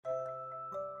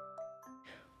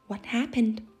What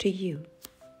happened to you?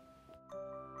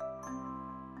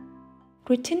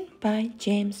 Written by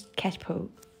James Catchpole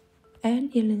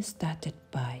and illustrated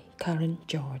by Karen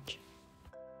George.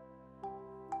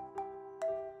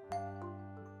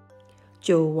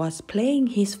 Joe was playing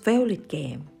his favorite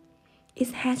game.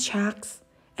 It had sharks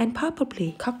and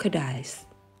probably crocodiles.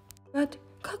 But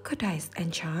crocodiles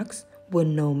and sharks were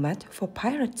no match for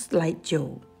pirates like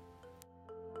Joe.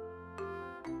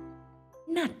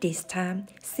 Not this time,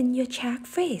 Senior Shark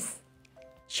face.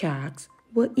 Sharks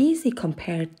were easy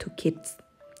compared to kids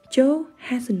Joe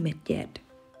hasn't met yet.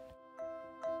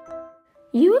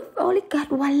 You've only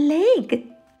got one leg,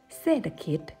 said the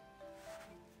kid.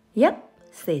 Yep,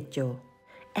 said Joe.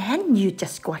 And you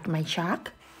just squashed my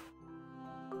shark.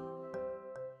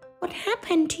 What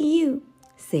happened to you?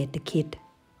 Said the kid.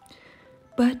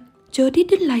 But Joe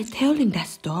didn't like telling that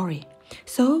story,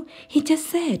 so he just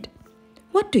said,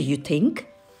 What do you think?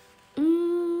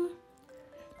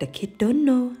 The kid don't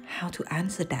know how to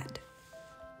answer that.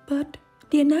 But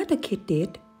the another kid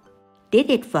did. Did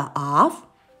it fall off?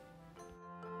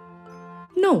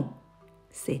 No,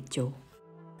 said Joe.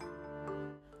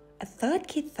 A third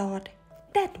kid thought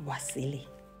that was silly.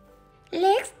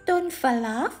 Legs don't fall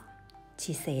off,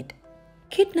 she said.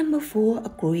 Kid number 4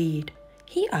 agreed.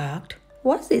 He asked,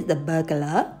 Was it the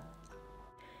burglar?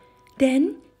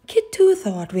 Then Kid 2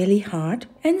 thought really hard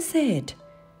and said,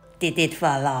 Did it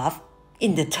fall off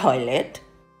in the toilet?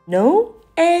 No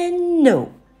and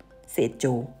no, said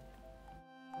Joe.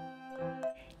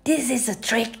 This is a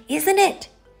trick, isn't it?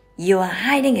 You are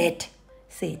hiding it,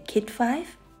 said Kid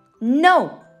 5.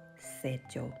 No, said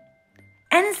Joe.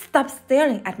 And stop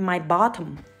staring at my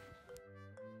bottom.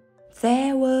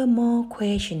 There were more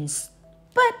questions.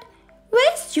 But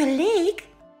where's your leg?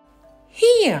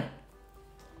 Here.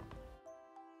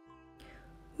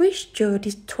 Which Joe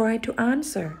did try to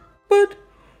answer. But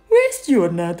where's your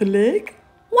another leg?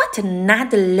 What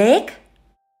another leg?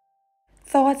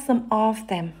 Thought some of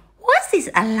them. Was this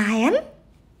a lion?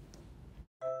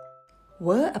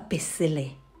 Were a bit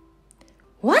silly.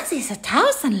 Was this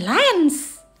 1,000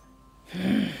 lions?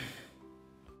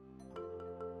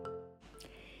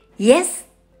 Yes,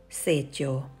 said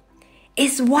Joe.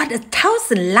 It's what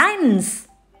 1,000 lions.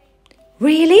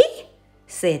 Really?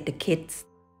 Said the kids.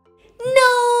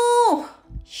 No!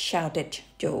 Shouted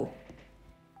Joe.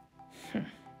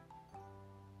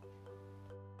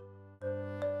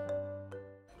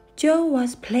 Joe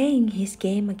was playing his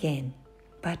game again,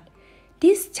 but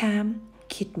this time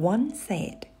Kid 1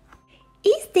 said,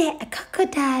 Is there a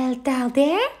crocodile down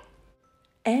there?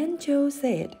 And Joe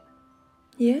said,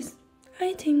 Yes,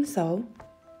 I think so.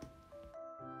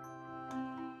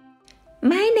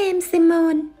 My name's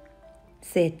Simone,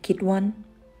 said Kid 1.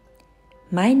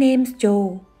 My name's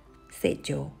Joe, said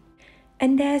Joe.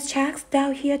 And there's sharks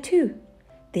down here too.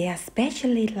 They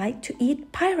especially like to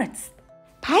eat pirates.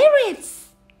 Pirates,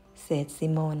 said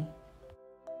Simone.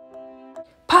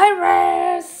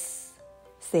 Pirates,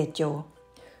 said Joe.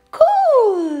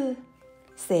 Cool,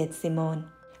 said Simone.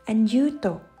 And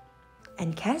Yuto,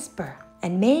 and Casper,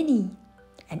 and Manny,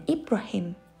 and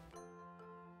Ibrahim.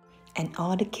 And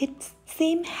all the kids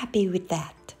seemed happy with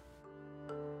that.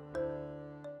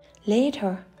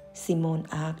 Later, Simone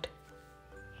asked,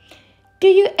 Do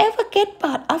you ever get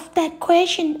bored of that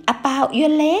question about your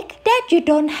leg that you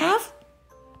don't have?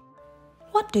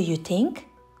 What do you think?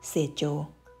 Said Joe.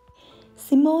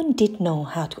 Simone didn't know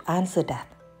how to answer that.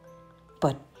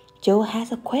 But Joe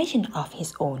has a question of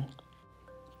his own.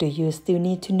 Do you still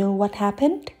need to know what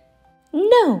happened?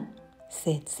 No,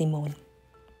 said Simone.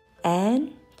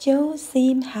 And Joe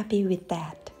seemed happy with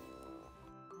that.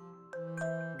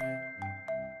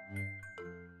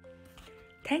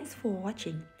 Thanks for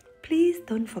watching. Please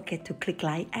don't forget to click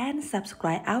like and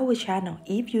subscribe our channel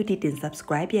if you didn't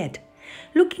subscribe yet.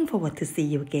 Looking forward to see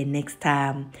you again next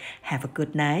time. Have a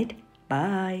good night.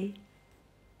 Bye.